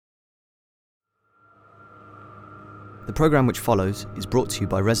The programme which follows is brought to you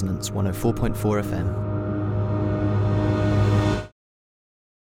by Resonance 104.4 FM.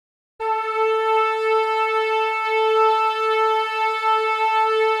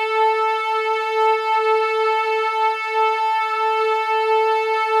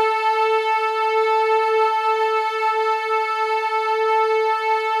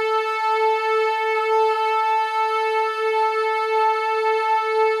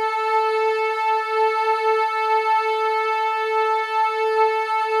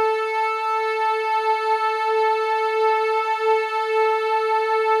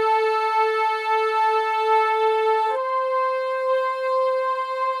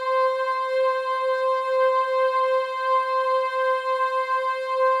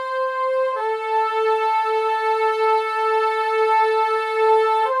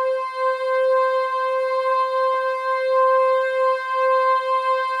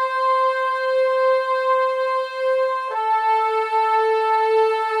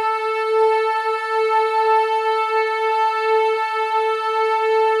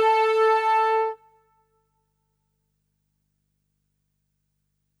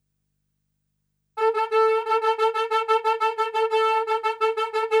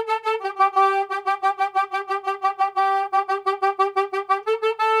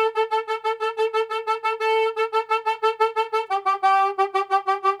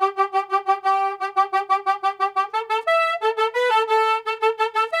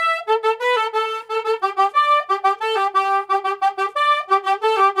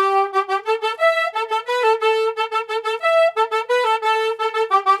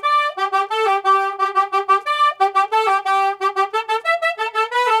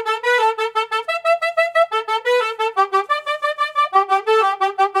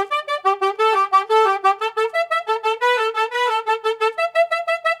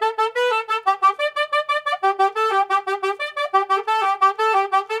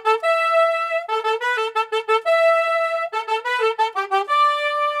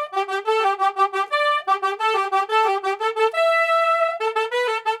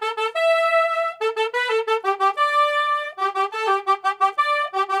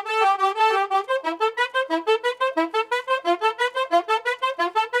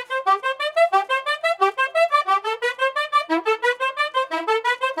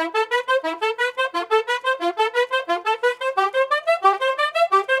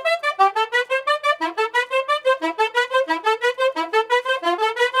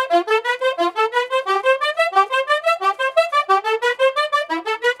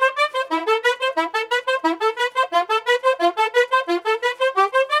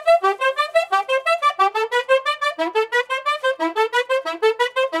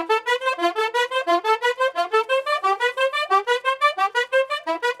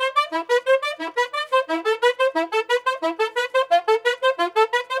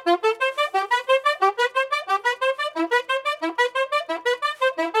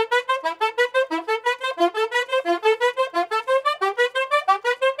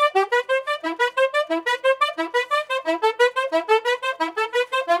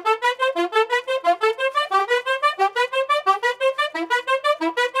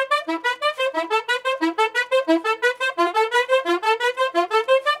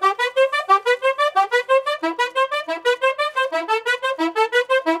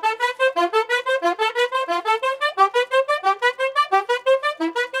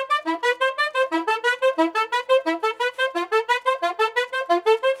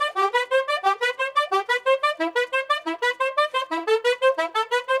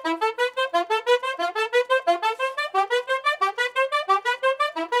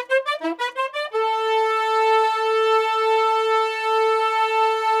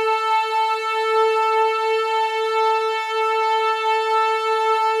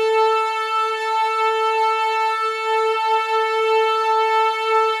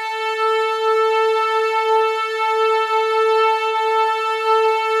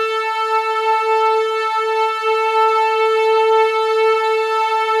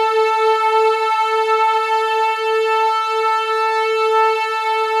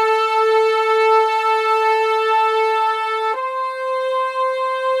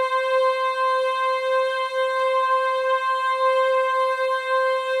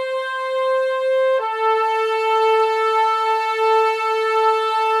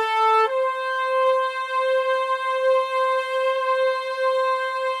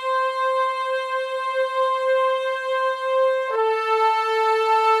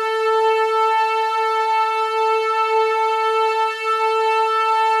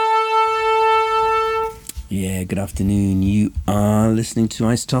 good afternoon. You are listening to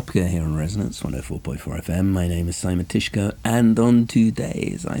Isotopica here on Resonance 104.4 FM. My name is Simon Tishko, and on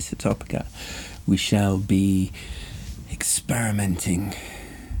today's Isotopica, we shall be experimenting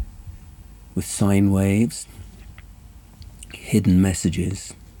with sine waves, hidden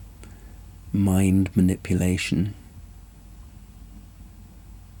messages, mind manipulation,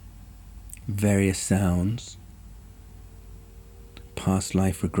 various sounds, past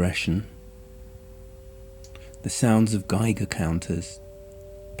life regression, the sounds of Geiger counters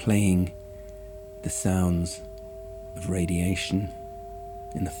playing the sounds of radiation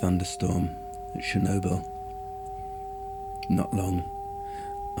in the thunderstorm at Chernobyl not long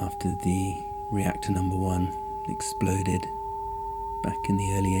after the reactor number 1 exploded back in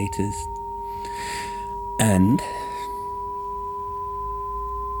the early 80s. And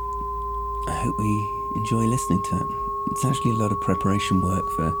I hope we enjoy listening to it. It's actually a lot of preparation work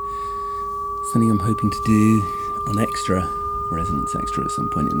for something I'm hoping to do on Resonance Extra at some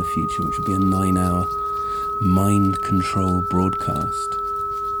point in the future, which will be a 9-hour mind control broadcast.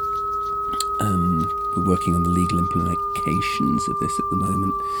 We're working on the legal implications of this at the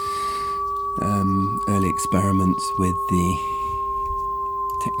moment. Early experiments with the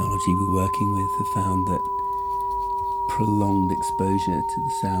technology we're working with have found that prolonged exposure to the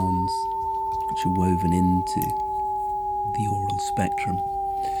sounds which are woven into the aural spectrum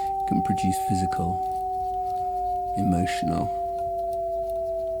can produce physical, emotional,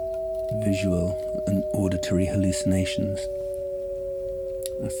 visual and auditory hallucinations.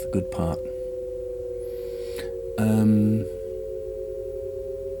 That's the good part.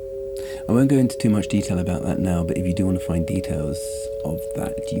 I won't go into too much detail about that now, but if you do want to find details of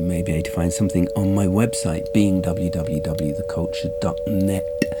that, you may be able to find something on my website, being www.theculture.net,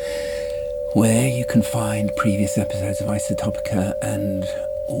 where you can find previous episodes of Isotopica and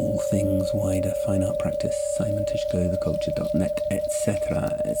all things wider fine art practice, Simon Tishko, theculture.net,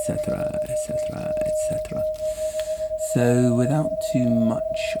 etc., etc., etc., etc. So without too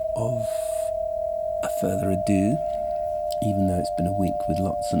much of a further ado, even though it's been a week with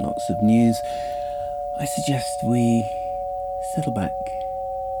lots and lots of news, I suggest we settle back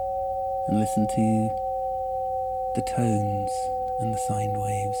and listen to the tones and the sine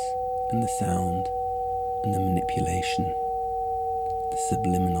waves and the sound and the manipulation, the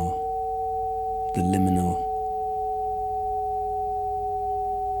subliminal, the liminal.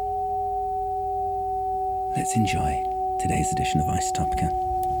 Let's enjoy today's edition of Isotopica.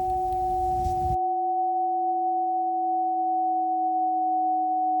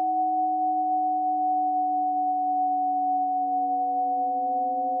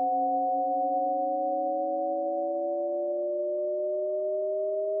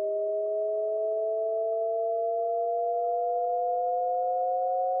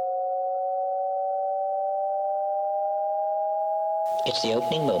 It's the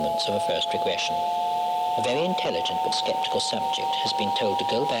opening moments of a first regression. A very intelligent but skeptical subject has been told to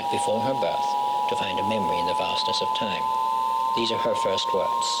go back before her birth to find a memory in the vastness of time. These are her first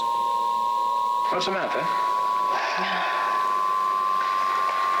words. What's the matter?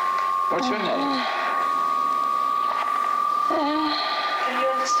 What's your name? Can you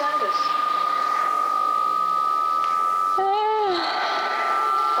understand us?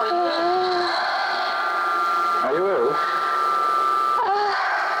 Are you ill?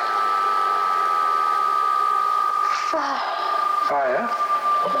 Fire? 5,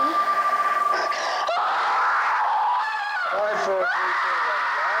 4, 3, 2, 1.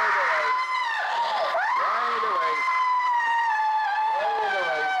 Wide awake.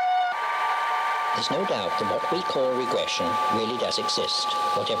 There's no doubt that what we call regression really does exist,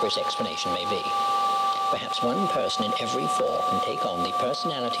 whatever its explanation may be. Perhaps one person in every 4 can take on the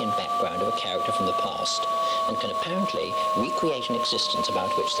personality and background of a character from the past and can apparently recreate an existence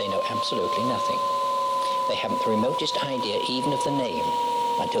about which they know absolutely nothing. They haven't the remotest idea even of the name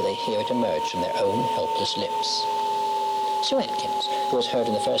until they hear it emerge from their own helpless lips. Sue Atkins, who was heard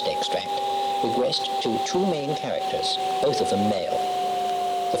in the first extract, regressed to 2 main characters, both of them male.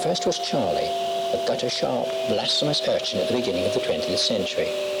 The first was Charlie, a gutter-sharp, blasphemous urchin at the beginning of the 20th century.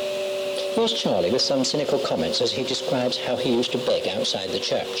 Here's Charlie with some cynical comments as he describes how he used to beg outside the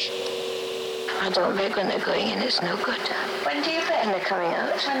church. I don't beg when they're going in, it's no good. When do you beg? When they're coming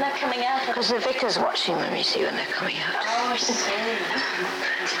out. When they're coming out? Because the vicar's watching them, you see, when they're coming out. Oh, I see.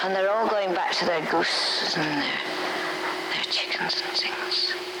 And they're all going back to their goose and their chickens and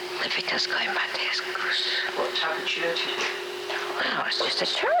things. The vicar's going back to his goose. What type of church is it? Well, it's just a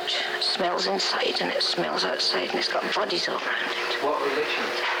church. It smells inside and it smells outside and it's got bodies all around it. What religion?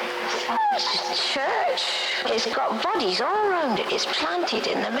 It's just a church. It's got bodies all around it. It's planted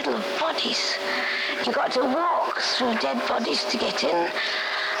in the middle of bodies. You've got to walk through dead bodies to get in,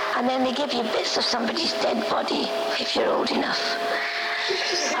 and then they give you bits of somebody's dead body if you're old enough.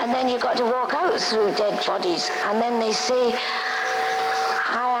 And then you've got to walk out through dead bodies, and then they say,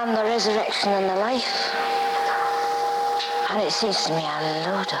 I am the resurrection and the life. And it seems to me a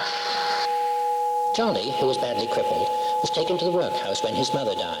load of... Charlie, who was badly crippled, was taken to the workhouse when his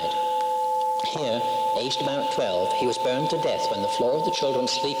mother died. Here, aged about 12, he was burned to death when the floor of the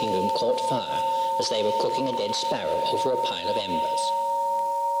children's sleeping room caught fire as they were cooking a dead sparrow over a pile of embers.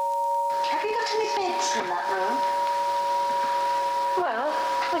 Have you got any beds in that room? Well,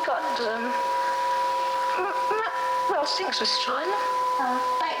 we got, things with straw in them.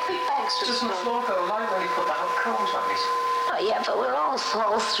 Big bags with Doesn't the floor go light when you put the hot coals on it? Not yet, but we'll all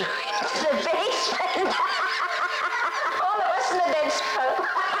fall through into the basement. All of us in the dead sparrow.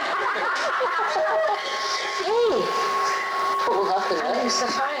 Hey! Pulled up in And there. the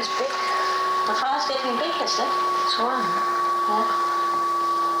fire's big. The fire's getting big, is it? It's warm.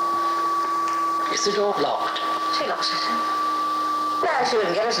 Is the door locked? She locks us in. No, she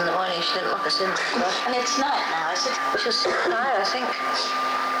wouldn't get us in the morning if she didn't lock us in. And it's night now, is it? She'll see the fire, I think.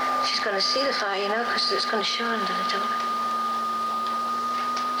 She's going to see the fire, you know, because it's going to show under the door.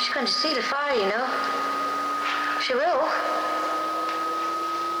 She's going to see the fire, you know. She will.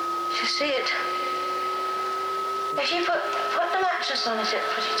 She'll see it. If you put the mattress on it, it'll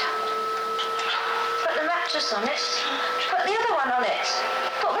put it out. Put the mattress on it. Put the other one on it.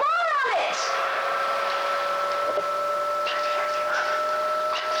 Put more on it.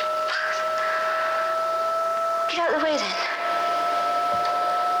 Get out of the way then.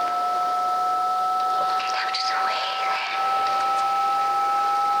 Get out of the way then.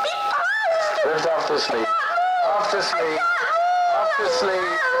 Be fast! Lift off to sleep. Off to sleep. Off to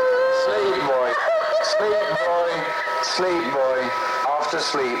sleep. Sleep, boy. Sleep, boy. Sleep, boy. Off to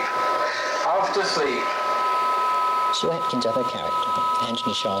sleep. Off to sleep. Sue Atkins' other character,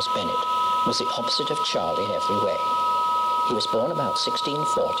 Anthony Charles Bennett, was the opposite of Charlie in every way. He was born about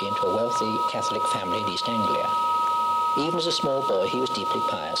 1640 into a wealthy Catholic family in East Anglia. Even as a small boy, he was deeply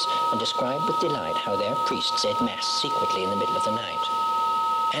pious and described with delight how their priest said Mass secretly in the middle of the night.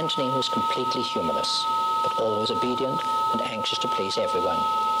 Anthony was completely humorless, but always obedient and anxious to please everyone.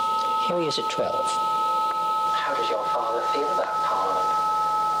 Here he is at 12. How does your father feel about Parliament?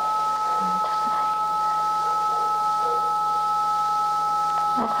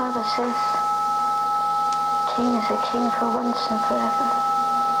 My father says, king is a king for once and forever.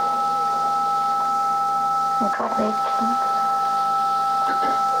 And God made kings.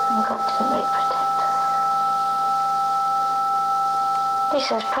 And God didn't make protectors. He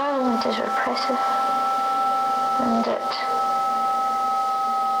says Parliament is repressive and that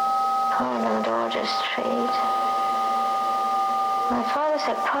Parliament orders trade. My father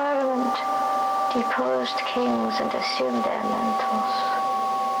said Parliament deposed kings and assumed their mantles.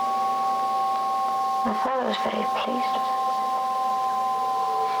 My father was very pleased with it.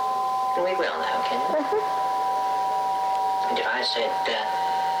 We will now, can we? And if I said,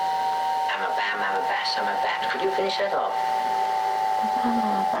 I'm a bam, I'm a bass, I'm a bat, could you finish that off? I'm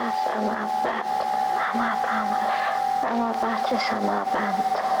a bat, I'm a bat, I'm a bam, I'm a batis, I'm a band.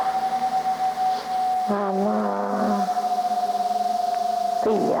 I'm a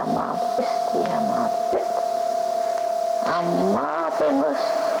bee, I'm a bisty, I'm a bit. I'm a bimus,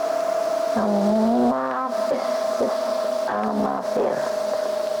 I'm a bistis, I'm a beer.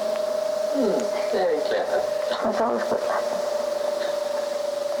 Very clever. I was always good at that.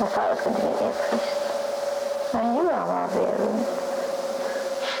 I thought I was going to get a priest. I knew I'm a beer.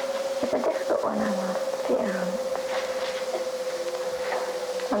 It's a difficult one, I'm a beer.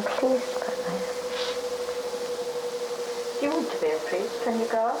 I'm pleased with it. You want to be a priest when you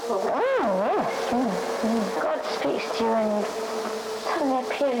grow up, or what? Oh, yes. God speaks to you and you suddenly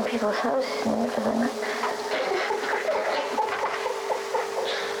appear in people's houses in the middle of the night.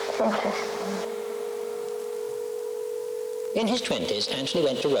 It's interesting. In his 20s, Anthony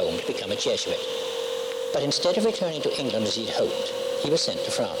went to Rome to become a Jesuit. But instead of returning to England as he'd hoped, he was sent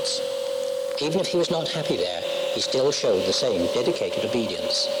to France. Even if he was not happy there, he still showed the same dedicated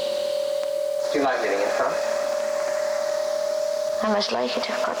obedience. Do you like living in France? I must like it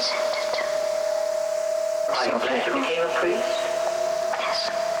if God sent it. Are you glad you became a priest? Yes.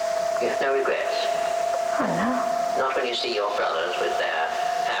 You have no regrets? Oh, no. Not when you see your brothers with their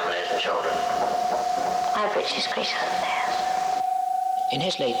families and children? My bridge is greater than theirs. In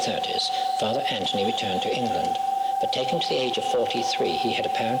his late 30s, Father Anthony returned to England, but taken to the age of 43, he had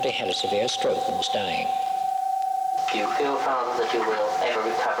apparently had a severe stroke and was dying. Do you feel, Father, that you will ever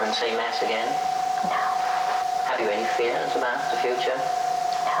recover and say Mass again? No. Have you any fears about the future?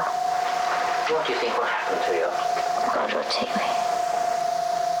 No. What do you think will happen to you? God will take me.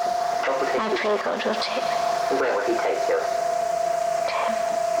 God will take I you? pray God will take me. Where will he take you? To him.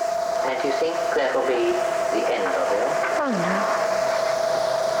 And do you think that will be the end of you? Oh no.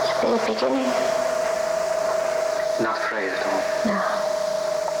 It'll be the beginning. Not afraid at all. No.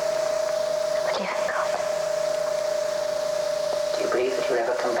 I believe in God. Do you believe that you'll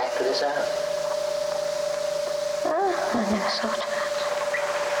ever come back to this earth? Oh, I never thought of that.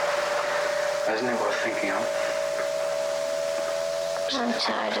 Isn't it worth thinking of? I'm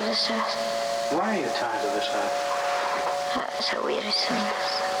tired of this earth. Why are you tired of this earth? That's so wearisome.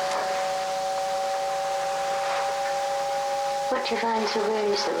 What do you find so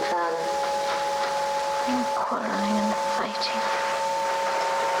wearisome, Father? Quarrelling and fighting.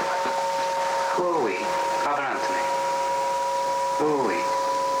 Who are we? Father Anthony. Who are we?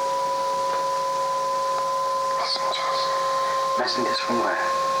 Messengers. Messengers from where?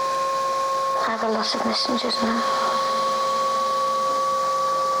 I have a lot of messengers now.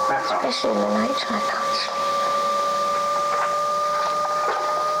 Where from? Especially in the night when I can't sleep.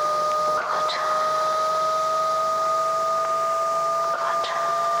 God. God.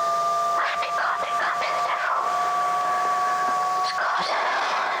 Must be God. It can't be the devil. It's God.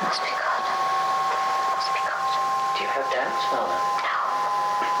 It must be God. It must be God. Do you have doubts, Father? No.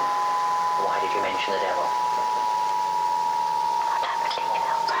 Why did you mention the devil? Lord, I believe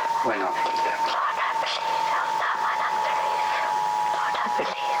he'll die. We're not from the devil. Lord, I believe he'll die my unbelief. Lord, I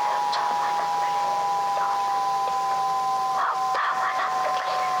believe he'll die my unbelief. Lord, help die my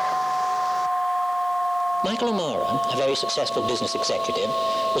unbelief. Michael O'Mara, a very successful business executive,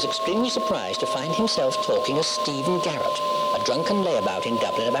 was extremely surprised to find himself talking as Stephen Garrett, a drunken layabout in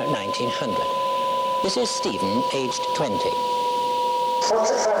Dublin about 1900. This is Stephen, aged 20. What's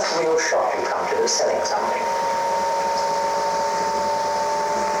the first real shop you come to that's selling something?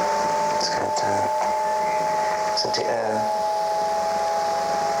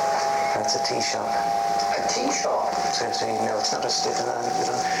 It's a tea shop. A tea shop? No, it's not a stick. You don't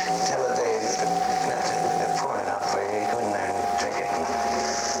tell it they're pouring it up for you. You go in there and drink it and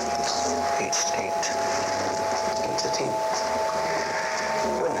eat a tea.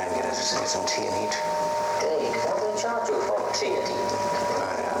 Go in there and get some tea and eat. Indeed. What do they charge you for tea and tea? I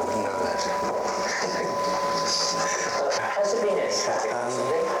wouldn't know that. Has there been any traffic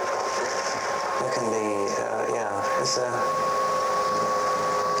recently? There can be, there's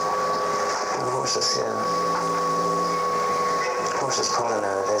horses, horses pulling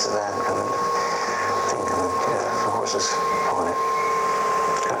out. There's a van coming. The horses pulling it.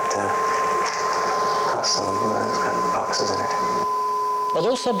 Got some boxes in it.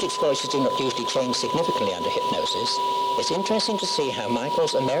 Although subjects' voices do not usually change significantly under hypnosis, it's interesting to see how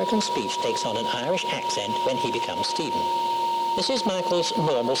Michael's American speech takes on an Irish accent when he becomes Stephen. This is Michael's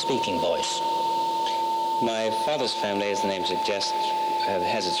normal speaking voice. My father's family, as the name suggests,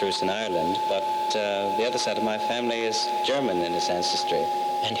 has its roots in Ireland, but the other side of my family is German in its ancestry.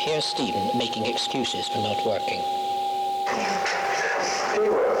 And here's Stephen making excuses for not working. Do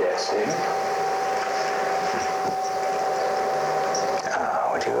you work yet, Stephen?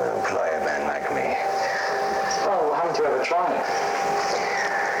 Would you employ a man like me? Oh, haven't you ever tried?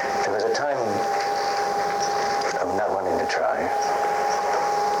 There was a time of not wanting to try,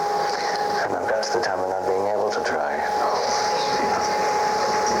 and I've got to the time of not being able to try.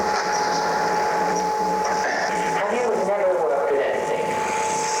 Have you never worked at anything?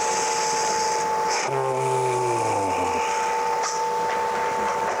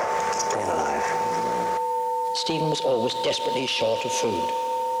 Staying alive. Stephen was always desperately short of food.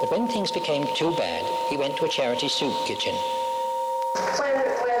 But when things became too bad, he went to a charity soup kitchen. Where are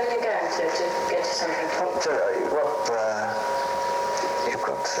you going to get something from? You've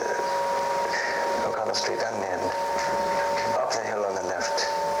got O'Connell Street down the end, up the hill on the left,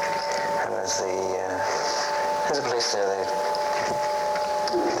 and there's a place there.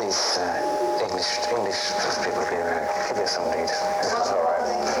 These English people give you something to eat. This is all right.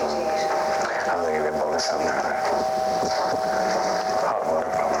 I'll give you a bowl of something. Hot water,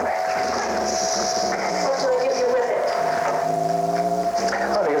 probably. What do they give you with it?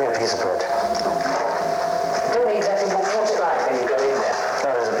 I'll give you a piece of bread. Tell me exactly what's it like when you go in there. No,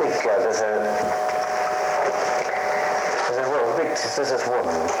 there's a big, there's this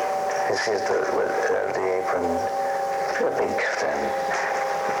woman. She's with the apron, a big thing.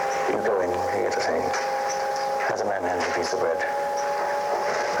 You go in, you get a thing. Has a man hands you a piece of bread.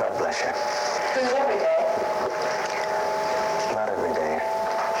 God bless you. Food every day? Not every day.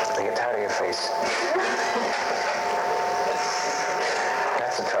 They get tired of your face.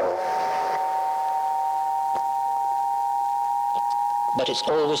 That's the trouble. But it's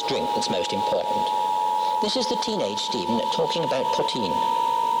always drink that's most important. This is the teenage Stephen talking about poteen.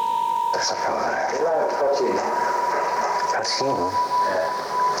 There's a fellow there. You like poteen? Poteen? Yeah.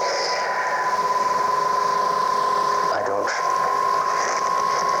 I don't.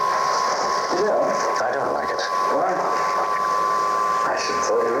 You don't? I don't like it. Why? I should have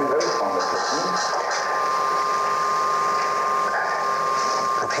thought you were very fond of poteen.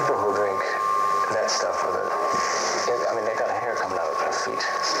 The people who drink that stuff with it, I mean, they got hair coming out of their feet.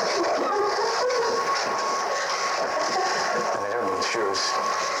 And they don't need shoes.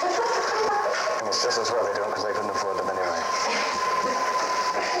 And it's just as well they don't, because they couldn't afford them anyway.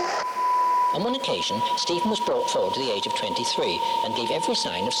 On one occasion, Stephen was brought forward to the age of 23 and gave every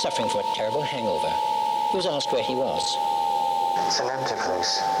sign of suffering from a terrible hangover. He was asked where he was. It's an empty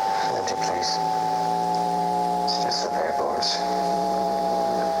place. An empty place. It's just repair boards.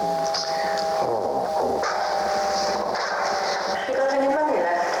 Oh, old. Have you got any money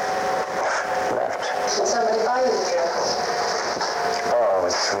left? Left? Should somebody buy you the drug? Oh,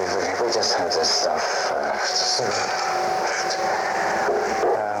 we just had this stuff.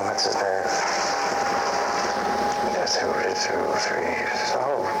 What's his name? 2, 3.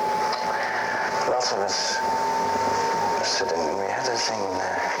 Oh, lots of us sitting. We had this thing.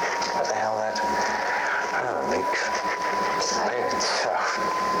 What the hell that? I don't know, big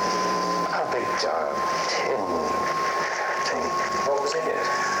tin thing. What was in it?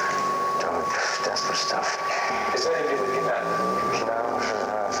 Oh, desperate stuff. Is that anything with kidnapping? No, I don't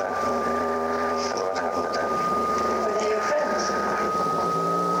know what happened to them. Were they your friends?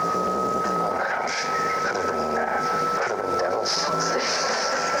 Oh, gosh. Could have been devils.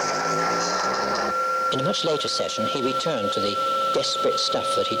 In a much later session, he returned to the desperate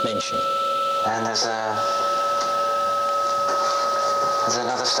stuff that he'd mentioned. And there's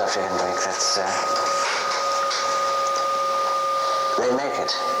another stuff you can drink that's, they make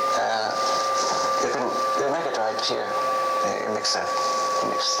it. They make it right here. You mix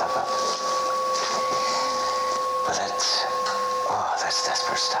stuff up. But that's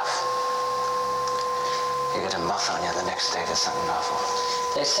desperate stuff. You get a moth on you the next day, there's something awful.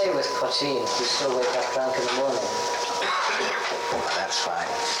 They say with poteen, you still wake up drunk in the morning. Well, that's fine.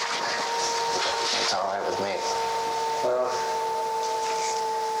 It's all right with me. Well,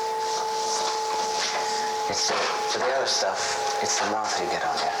 It's for the other stuff, it's the moth you get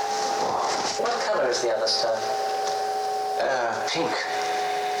on you. what color is the other stuff? Pink.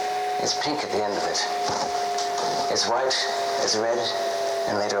 It's pink at the end of it. It's white, it's red,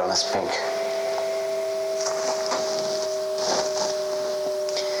 and later on it's pink.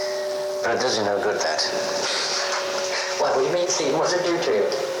 But it does you no good, that. What do you mean, Stephen? What does it do to you?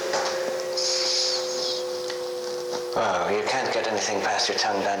 Oh, you can't get anything past your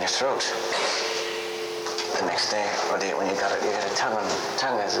tongue down your throat. The next day, when you got it, you get a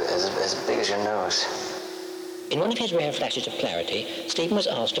tongue as big as your nose. In one of his rare flashes of clarity, Stephen was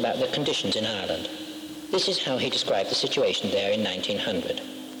asked about the conditions in Ireland. This is how he described the situation there in 1900.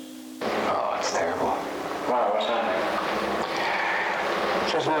 Oh, it's terrible. Wow, what's happening?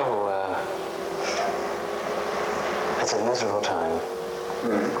 There's no, it's a miserable time.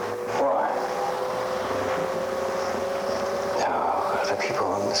 Why? Oh, the people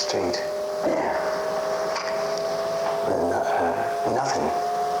on the street. Yeah. Nothing.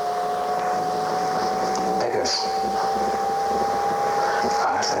 Beggars.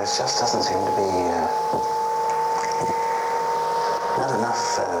 There just doesn't seem to be not enough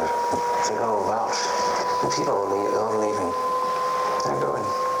to go about. The people are leaving. They're going.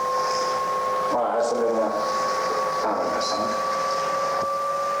 Why, has there been a famine or something?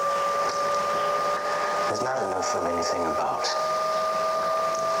 There's not enough of anything about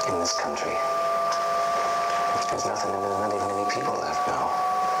in this country. There's nothing, and there's not even any people left now.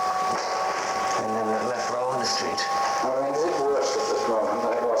 And then they're left row in the street. I mean, is it worse at this moment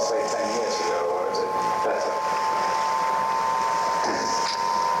than it was, say, 10 years ago, or is it better?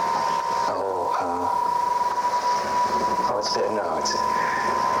 It's dead. No, it's.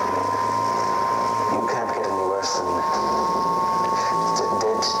 You can't get any worse than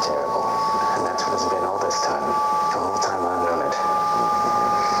dead terrible, and that's what it's been all this time. The whole time I've known it.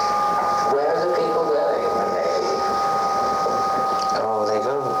 Where are the people going when they leave? Oh, they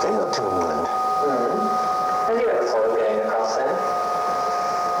go to England. Have you ever thought of going across there?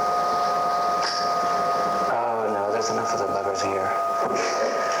 Oh no, there's enough of the buggers here.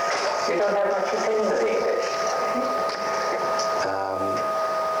 You don't have much opinion of the English.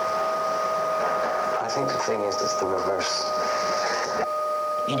 I think the thing is, it's the reverse.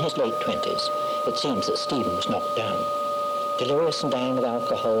 In his late 20s, it seems that Stephen was knocked down. Delirious and dying of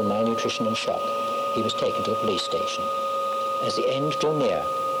alcohol, malnutrition and shock, he was taken to the police station. as the end drew near,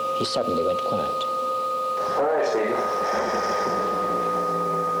 he suddenly went quiet. All right, Stephen.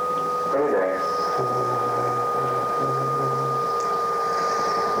 What are you doing?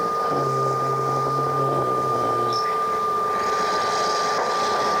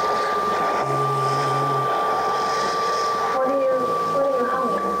 What are you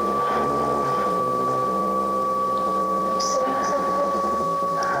humming? Singing something?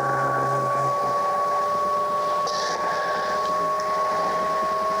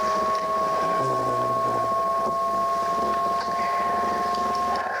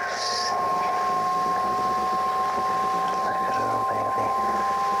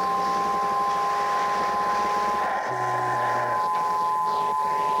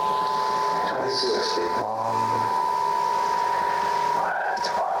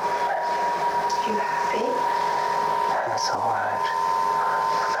 You happy? That's all right.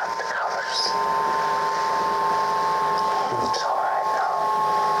 Forgot the colors. It's all right now.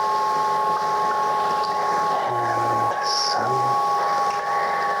 And the sun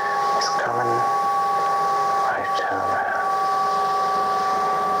is coming right around.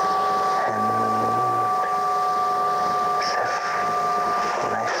 And it's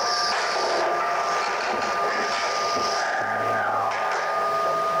nice. And now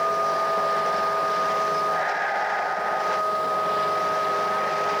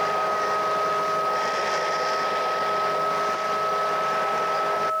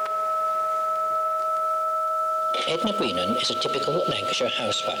Edna Greenan is a typical Lancashire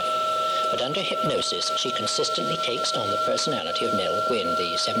housewife, but under hypnosis she consistently takes on the personality of Nell Gwyn,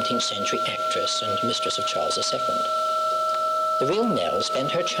 the 17th century actress and mistress of Charles II. The real Nell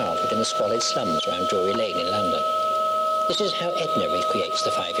spent her childhood in the squalid slums around Drury Lane in London. This is how Edna recreates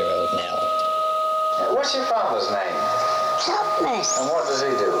the 5-year-old Nell. What's your father's name? Thomas. And what does he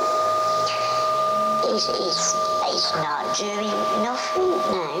do? He's not doing nothing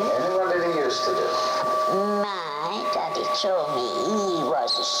now. And what did he used to do? My daddy told me he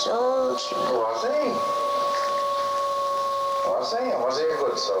was a soldier. Was he? Was he? And was he a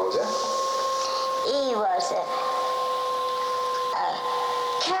good soldier? He was a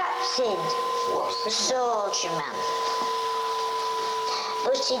captain, Was he? soldier man.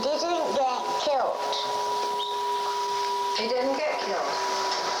 But he didn't get killed. He didn't get killed.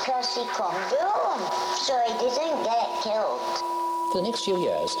 Because he come home, so he didn't get killed. For the next few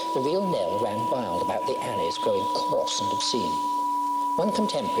years, the real Nell ran wild about the alleys, growing coarse and obscene. One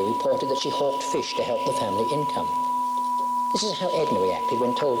contemporary reported that she hawked fish to help the family income. This is how Edna reacted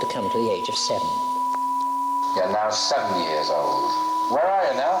when told to come to the age of 7. You're now 7 years old. Where are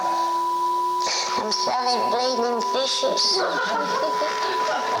you now? I'm selling bleeding fishes.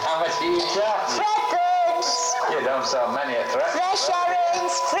 How much do you charge? Threepence! You don't sell many a threat. Fresh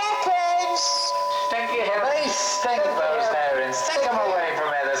herrings, threepence! Stick your head. Please stink those herrings. Take them away from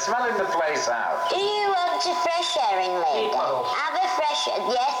here. They're smelling the place out. Do you want a fresh herring, lady? Have a fresh,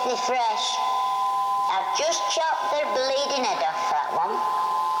 yes, they're fresh. I've just chopped their bleeding head off that one.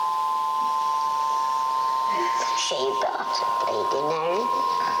 She bought a bleeding herring.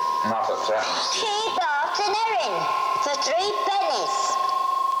 Not a threat. She bought an herring for 3 pennies.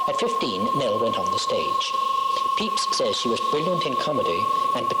 At 15, Nell went on the stage. Pepys says she was brilliant in comedy,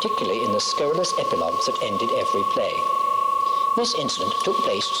 and particularly in the scurrilous epilogues that ended every play. This incident took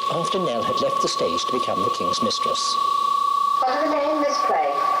place after Nell had left the stage to become the king's mistress. What do they name this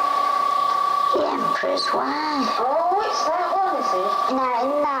play? The Emperor's Wife. Oh, it's that one, is it? Now,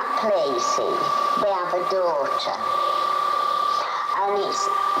 in that play, see, they have a daughter. And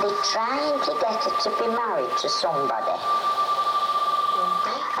they're trying to get her to be married to somebody.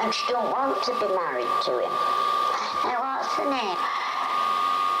 And she don't want to be married to him. Now, what's her name?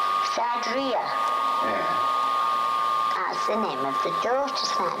 Sadria. Yeah. That's the name of the daughter,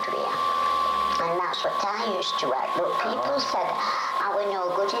 Sadria. And that's what I used to write. But people said I were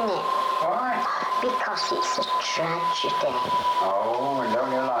no good in it. Why? Because it's a tragedy. Oh, and don't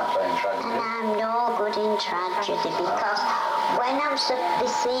you like playing And tragedy? I'm no good in tragedy because when they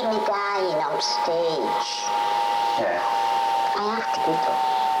see me dying on stage, Yeah. I have to be good.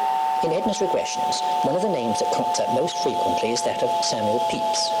 In Edna's regressions, one of the names that crops up most frequently is that of Samuel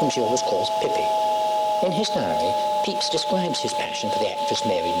Pepys, whom she always calls Pippi. In his diary, Pepys describes his passion for the actress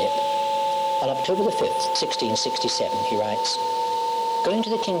Mary Knipp. On October the 5th, 1667, he writes, "Going to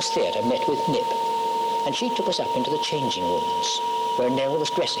the King's Theatre, met with Knipp, and she took us up into the changing rooms, where Nell was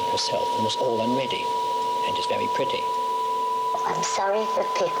dressing herself and was all unready, and is very pretty." I'm sorry for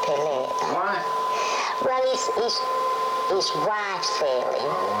Pippi later. Why? Well, his wife's failing.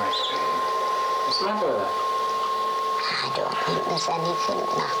 Oh, I see. What's the matter with her? I don't think there's anything the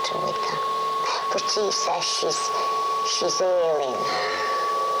matter with her. But he says she's ailing.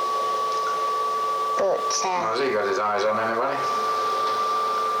 But, Has he got his eyes on anybody?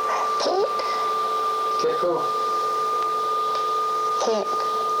 Kip? Kip who? Kip.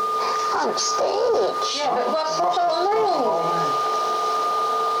 On stage. Yeah, but what's the full name?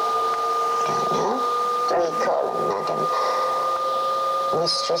 Don't know. We call her Madam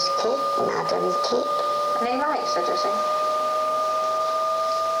Mistress Kip, Madam Kip. And he likes her, does he?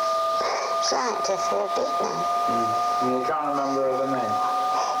 He's liked her for a bit now. You can't remember the name?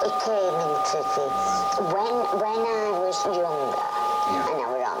 It came into the... When I was younger, and I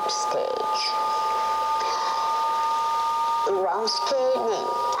was on stage, he once came in.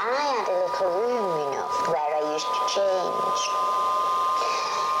 I had a little room enough where I used to change.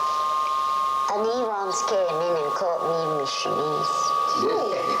 And he once came in and caught me in my shoes.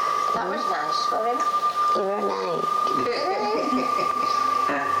 That was nice for him. You were nice.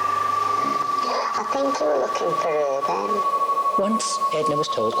 I think you were looking for her then. Once, Edna was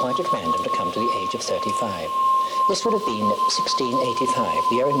told quite at random to come to the age of 35. This would have been 1685,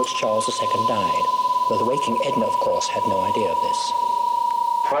 the year in which Charles II died, though the waking Edna, of course, had no idea of this.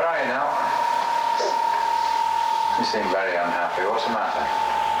 Where are you now? You seem very unhappy. What's the matter?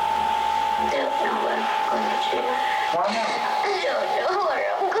 I don't know what I'm going to do. Why not? I don't know what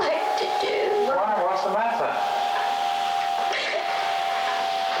I'm going to do. Why? What's the matter?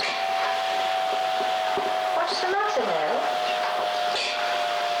 What's the matter now?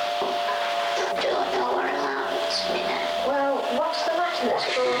 I don't know what alarms me now. Well, what's the matter that's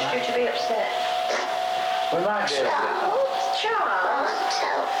caused you to be upset? We might be able to... Charles? Can't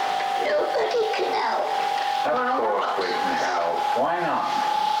help. Nobody can help. Of course we can help. Why not?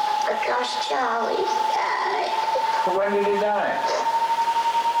 Because Charlie's died. But when did he die?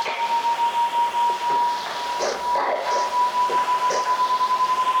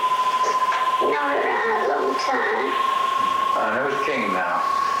 Not a right long time. And who's king now?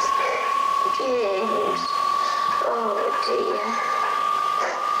 James. Oh dear.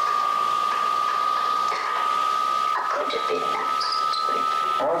 I could have been nice to him.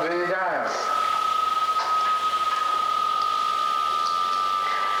 What did he die of?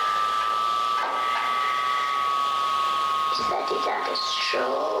 He said he'd had a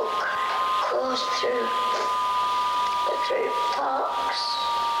stroke, coursed through pox.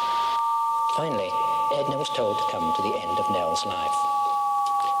 Finally, Edna was told to come to the end of Nell's life.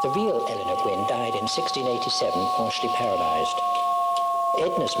 The real Eleanor Gwynn died in 1687, partially paralysed.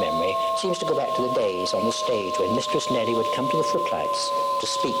 Edna's memory seems to go back to the days on the stage when Mistress Nellie would come to the footlights to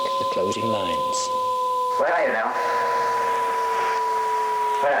speak the closing lines. Where are you now?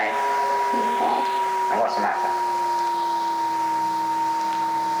 Where are you? In bed. And what's the matter?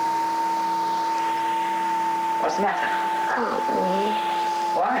 What's the matter? Can't believe.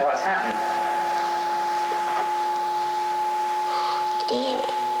 Why? What's happened? Do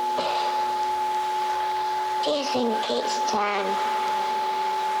you think it's time?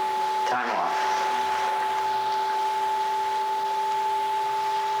 Time what?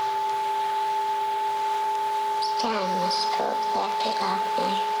 It's time I spoke that bit of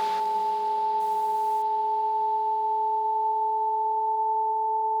me.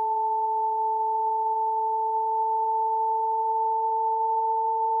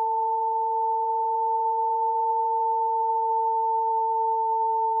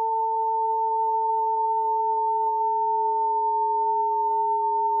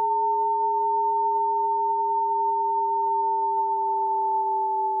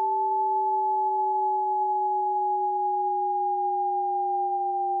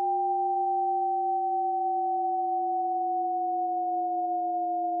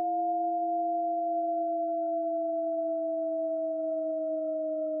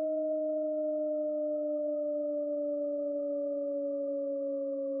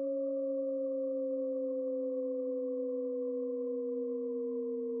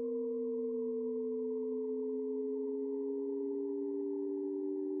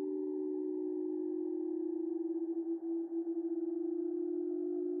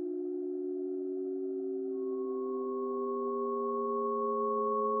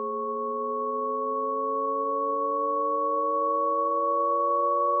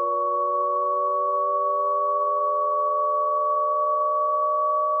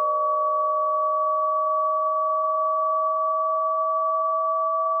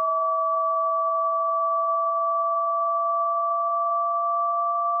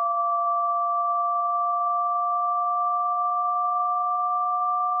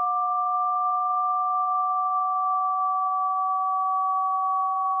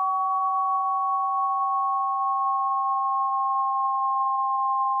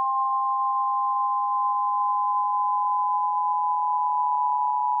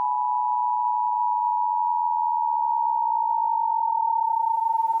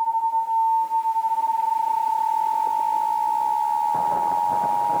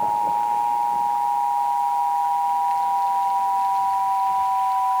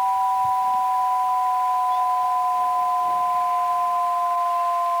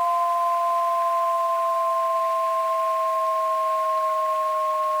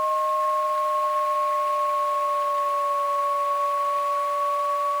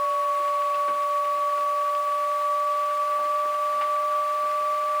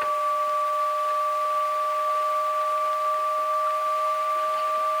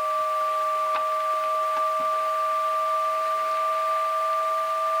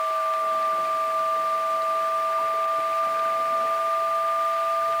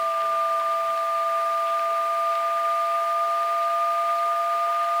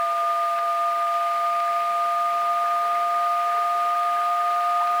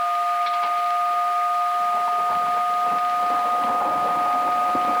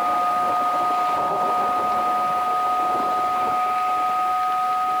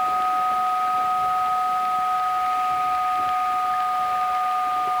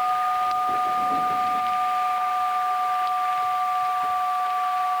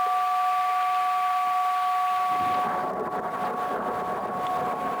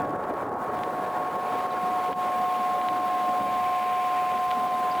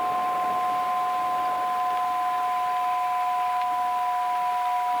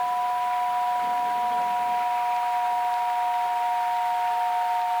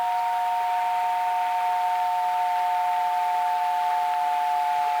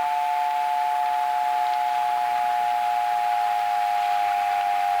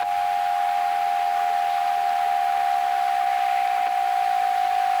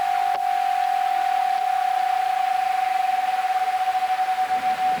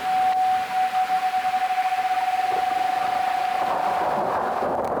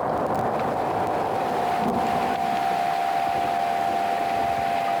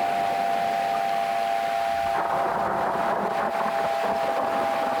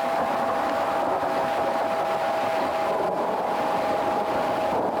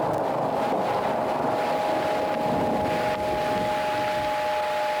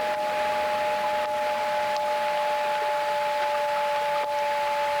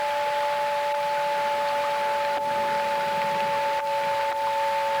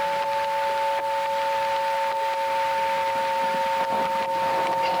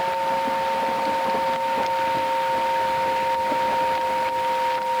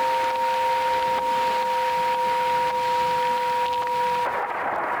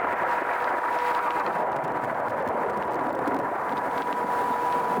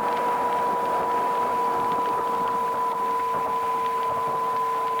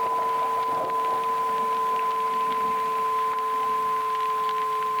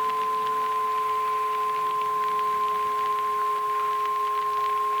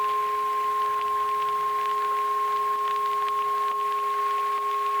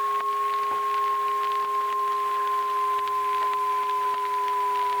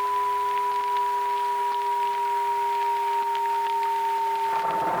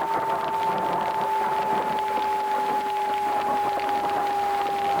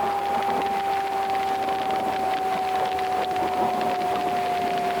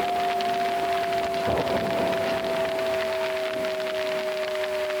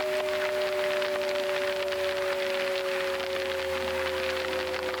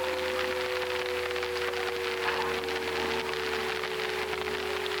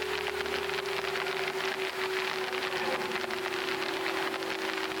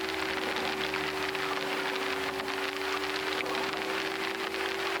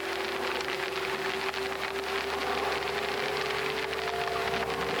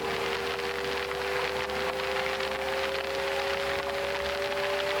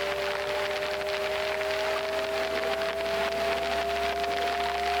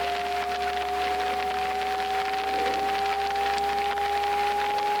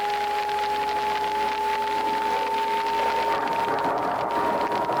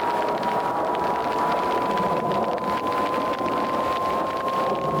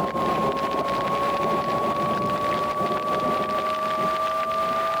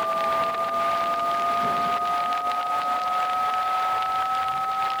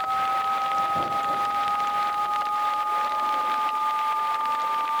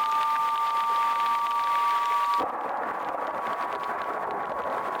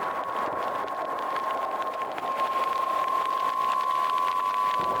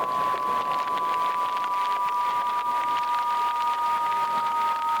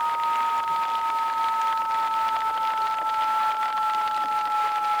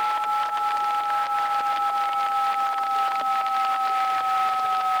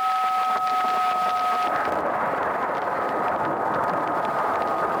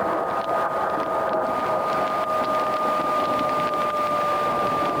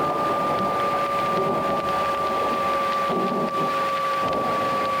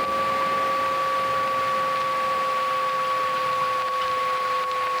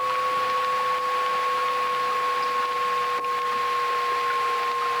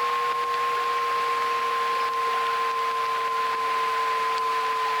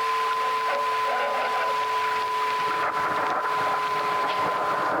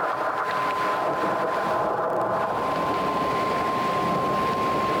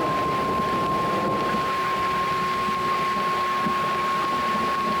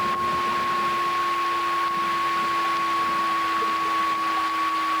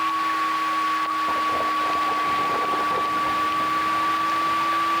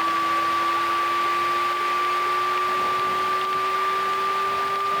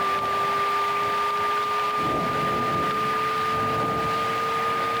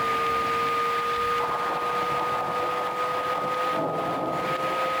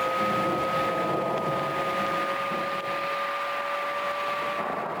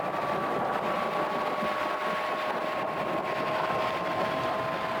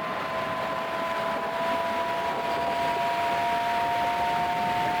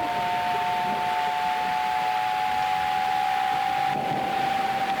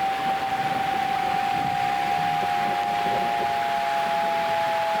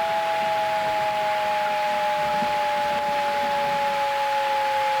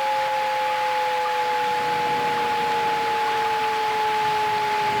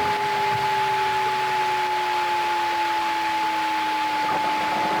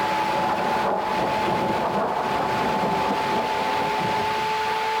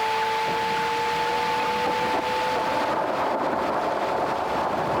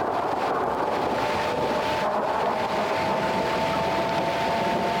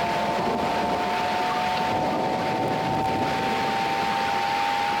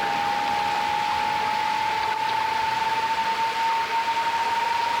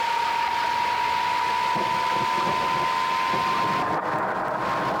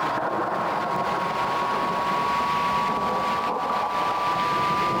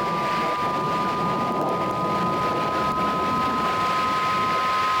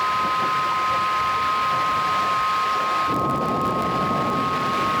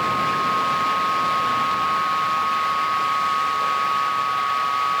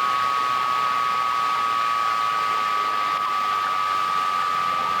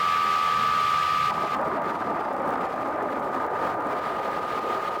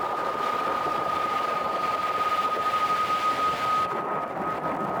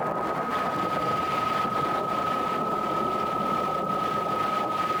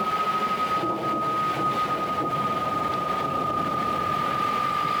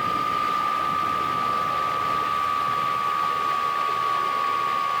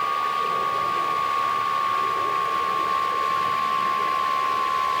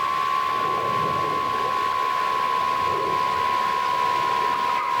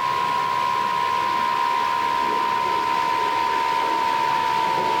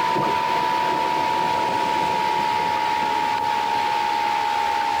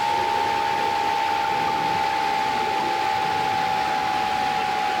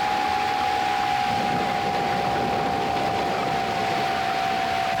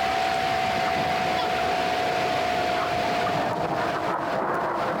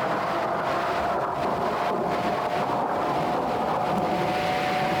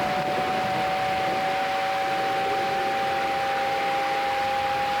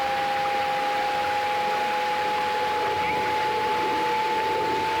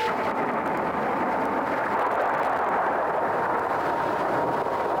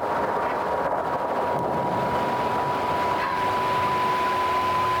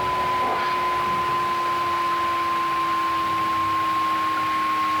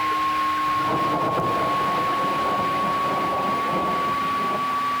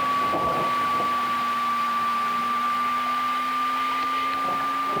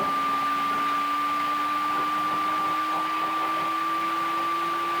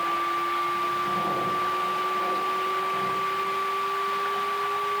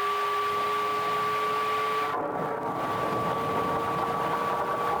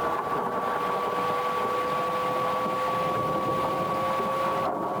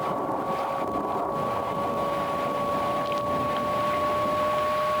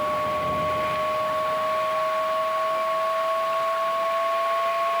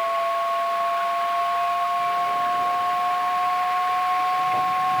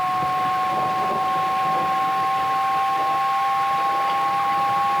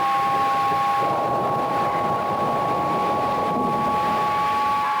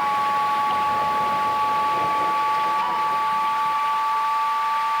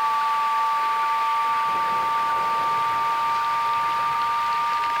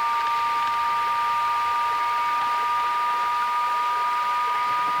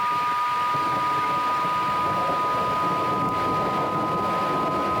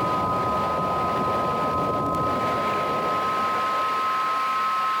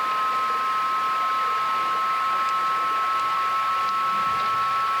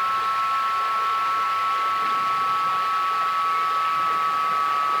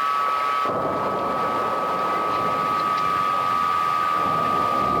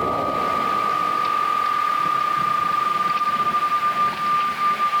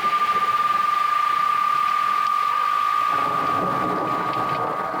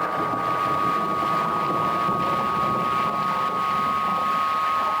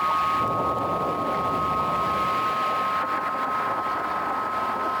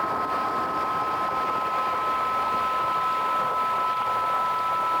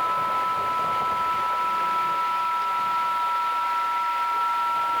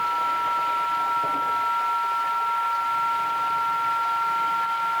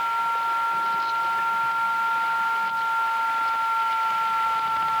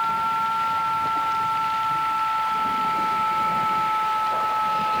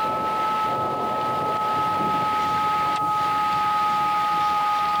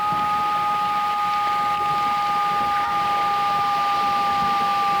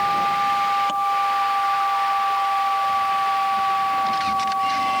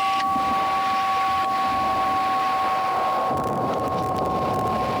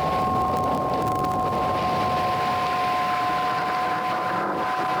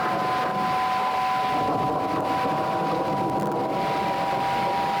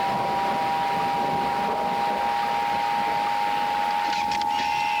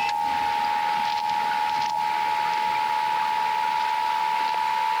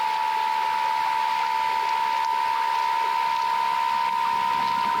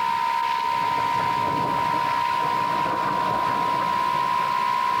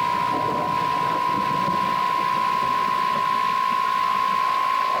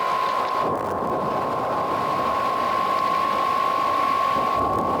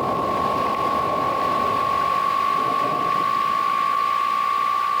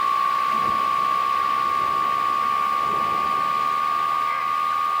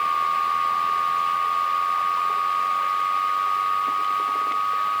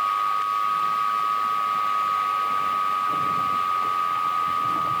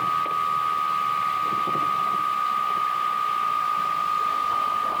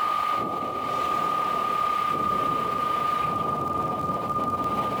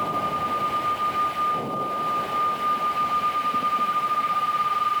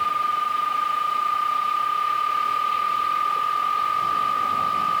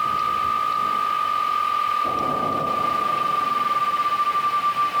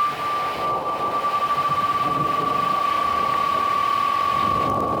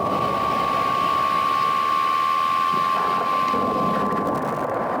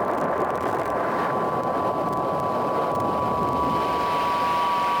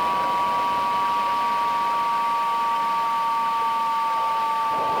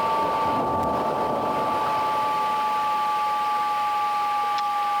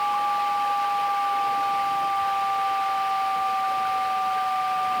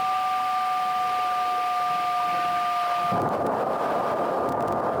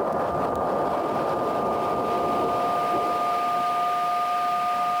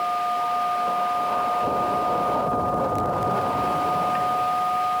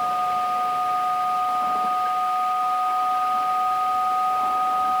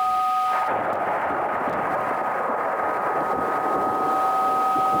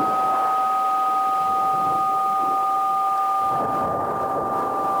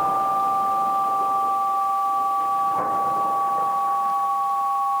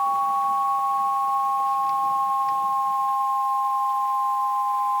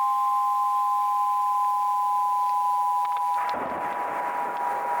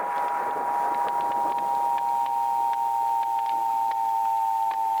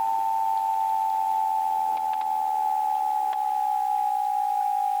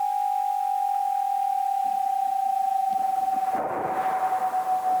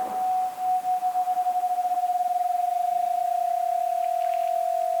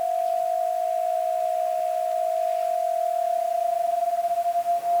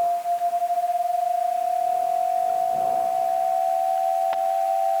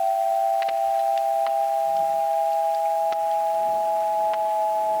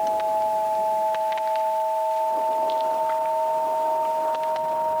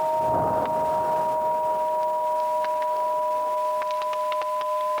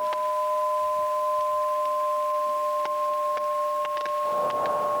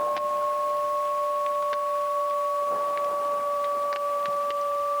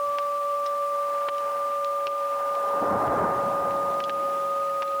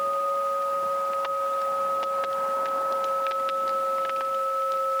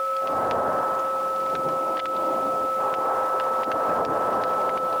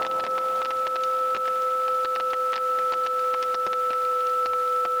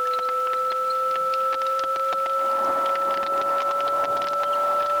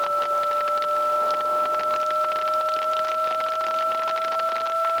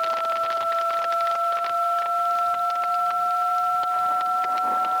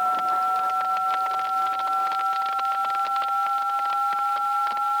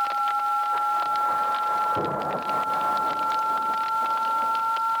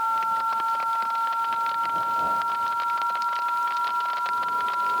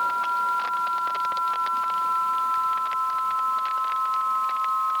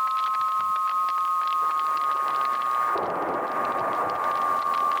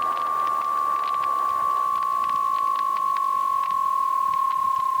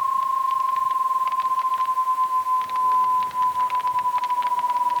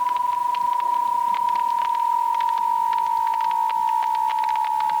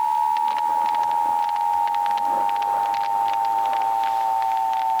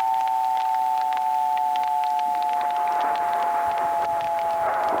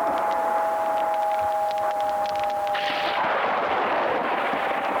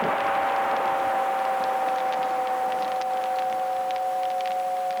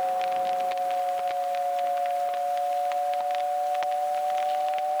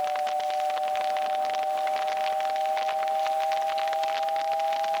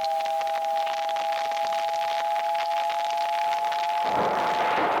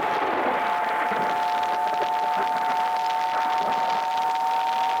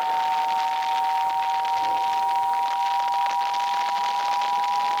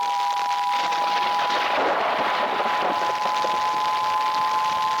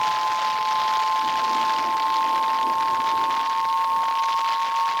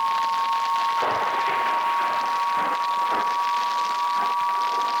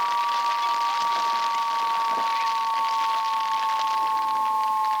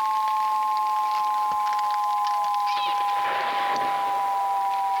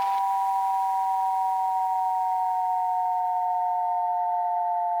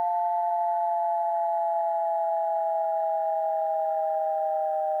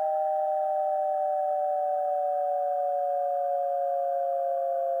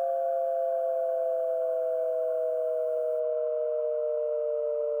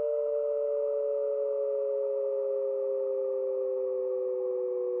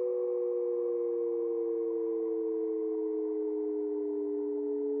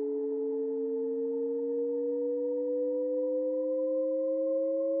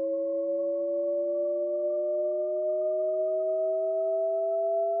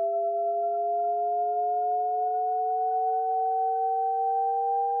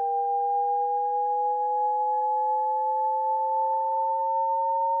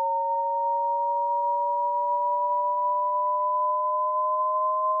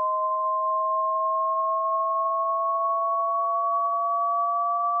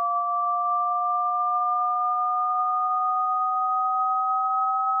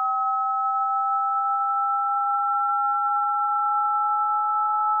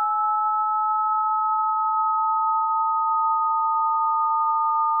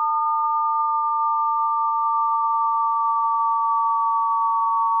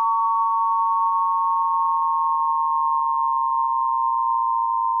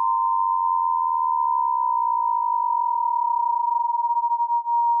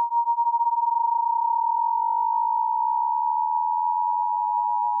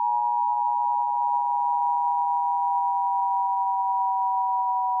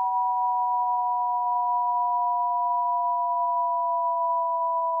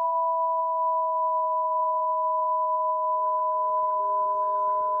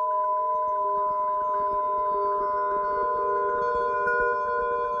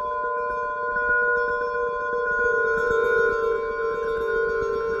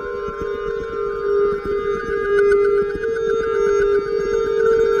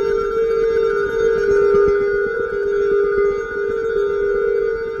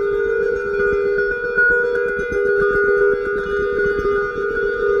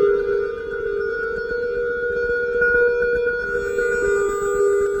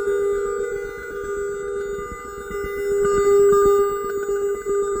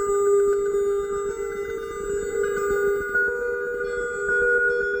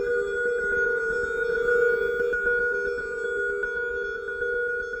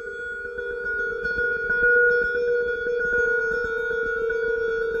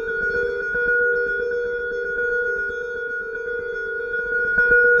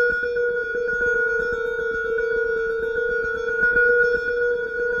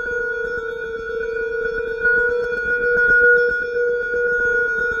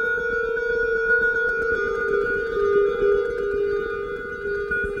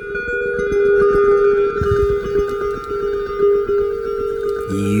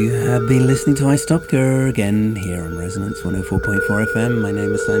 have been listening to Istopka again here on Resonance 104.4 FM. My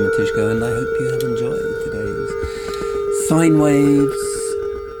name is Simon Tyszko, and I hope you have enjoyed today's sine waves,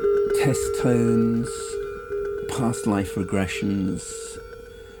 test tones, past life regressions,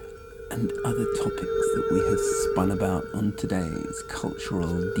 and other topics that we have spun about on today's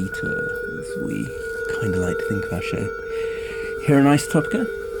cultural detour, as we kind of like to think of our show here on Isotopica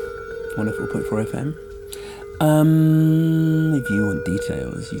 104.4 FM. If you want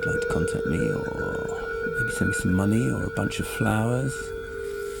details, you'd like to contact me, or maybe send me some money or a bunch of flowers,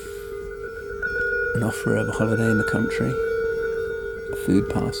 an offer of a holiday in the country, a food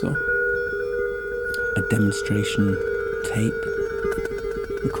parcel, a demonstration tape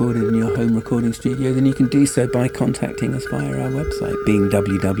recorded in your home recording studio, then you can do so by contacting us via our website, being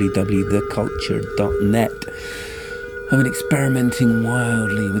www.theculture.net. I've been experimenting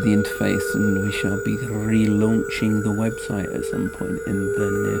wildly with the interface, and we shall be relaunching the website at some point in the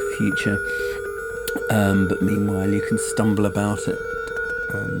near future. But meanwhile, you can stumble about it.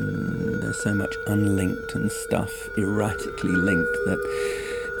 There's so much unlinked and stuff erratically linked that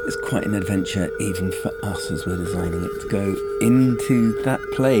it's quite an adventure even for us as we're designing it to go into that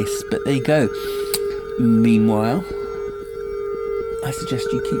place. But there you go. Meanwhile, I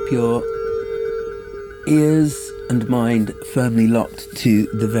suggest you keep your ears and mind firmly locked to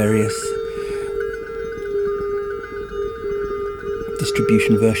the various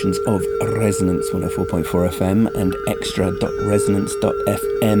distribution versions of Resonance 104.4 FM and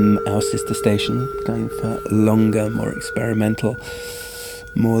extra.resonance.fm, our sister station, going for longer, more experimental,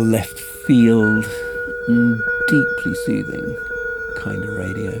 more left field, deeply soothing kind of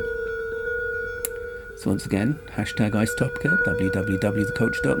radio. So once again, hashtag Isotopica,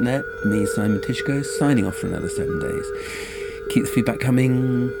 www.theculture.net, me, Simon Tyszko, signing off for another 7 days. Keep the feedback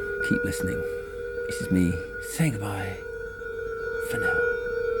coming, keep listening. This is me saying goodbye for now.